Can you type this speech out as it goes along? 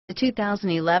The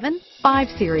 2011 5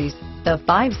 Series. The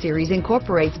 5 Series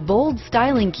incorporates bold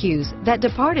styling cues that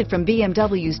departed from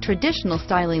BMW's traditional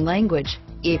styling language.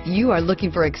 If you are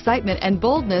looking for excitement and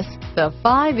boldness, the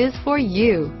 5 is for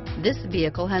you. This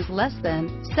vehicle has less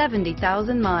than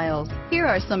 70,000 miles. Here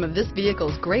are some of this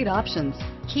vehicle's great options: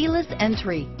 keyless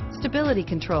entry, stability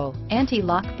control,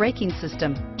 anti-lock braking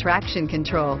system, traction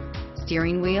control,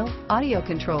 steering wheel audio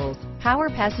controls, power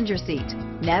passenger seat,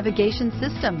 navigation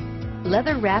system,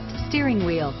 leather-wrapped steering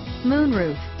wheel,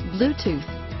 moonroof, Bluetooth,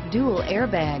 dual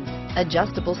airbags,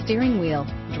 adjustable steering wheel,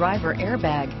 driver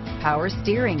airbag, power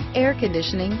steering, air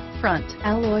conditioning, front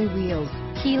alloy wheels,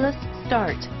 keyless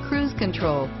start, cruise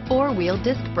control, 4-wheel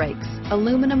disc brakes,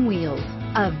 aluminum wheels.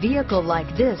 A vehicle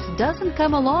like this doesn't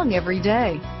come along every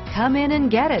day. Come in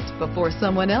and get it before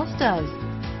someone else does.